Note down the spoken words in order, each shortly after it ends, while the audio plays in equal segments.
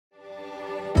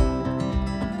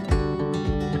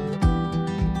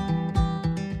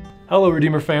Hello,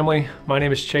 Redeemer family. My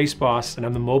name is Chase Boss, and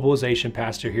I'm the mobilization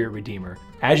pastor here at Redeemer.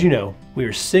 As you know, we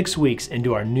are 6 weeks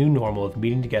into our new normal of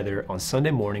meeting together on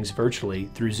Sunday mornings virtually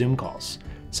through Zoom calls.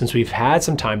 Since we've had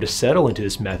some time to settle into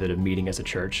this method of meeting as a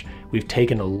church, we've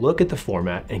taken a look at the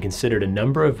format and considered a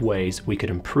number of ways we could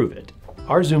improve it.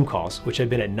 Our Zoom calls, which have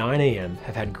been at 9 a.m.,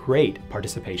 have had great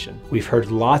participation. We've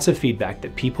heard lots of feedback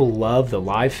that people love the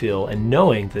live feel and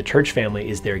knowing the church family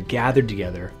is there gathered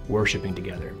together, worshiping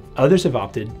together. Others have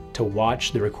opted to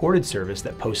watch the recorded service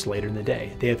that posts later in the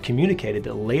day. They have communicated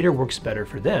that later works better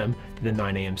for them than the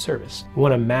 9 a.m. service. We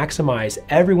want to maximize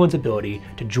everyone's ability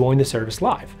to join the service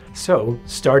live. So,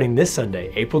 starting this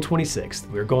Sunday, April 26th,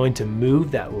 we're going to move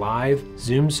that live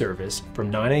Zoom service from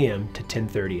 9 a.m. to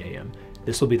 10:30 a.m.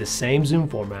 This will be the same Zoom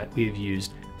format we have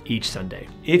used each Sunday.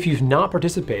 If you've not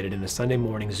participated in a Sunday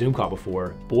morning Zoom call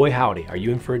before, boy howdy, are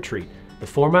you in for a treat. The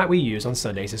format we use on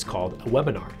Sundays is called a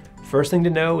webinar. First thing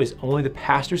to know is only the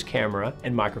pastor's camera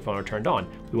and microphone are turned on.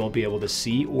 We won't be able to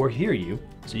see or hear you,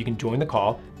 so you can join the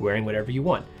call wearing whatever you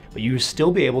want. But you will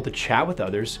still be able to chat with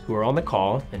others who are on the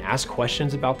call and ask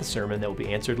questions about the sermon that will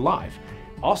be answered live.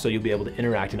 Also, you'll be able to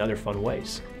interact in other fun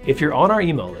ways. If you're on our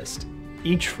email list,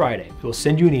 each Friday, we'll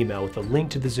send you an email with a link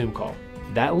to the Zoom call.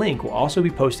 That link will also be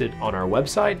posted on our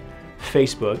website,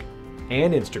 Facebook,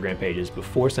 and Instagram pages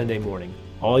before Sunday morning.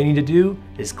 All you need to do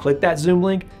is click that Zoom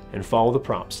link and follow the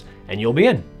prompts, and you'll be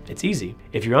in. It's easy.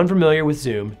 If you're unfamiliar with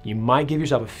Zoom, you might give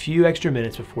yourself a few extra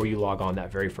minutes before you log on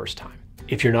that very first time.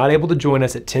 If you're not able to join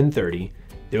us at 10:30,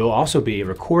 there will also be a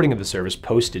recording of the service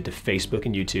posted to Facebook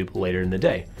and YouTube later in the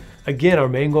day. Again, our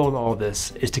main goal in all of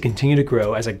this is to continue to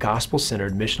grow as a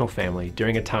gospel-centered missional family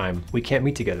during a time we can't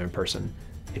meet together in person.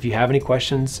 If you have any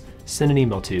questions, send an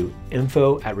email to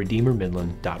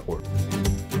info@redeemermidland.org.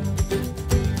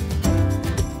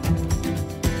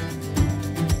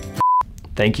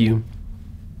 Thank you.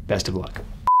 Best of luck.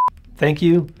 Thank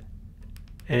you,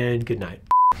 and good night.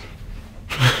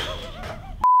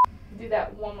 Do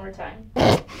that one more time.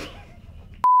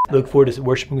 Look forward to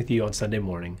worshiping with you on Sunday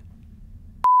morning.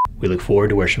 We look forward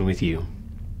to worshiping with you.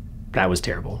 That was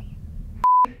terrible.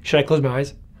 Should I close my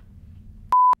eyes?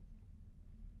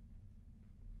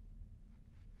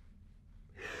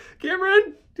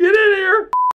 Cameron, get in here.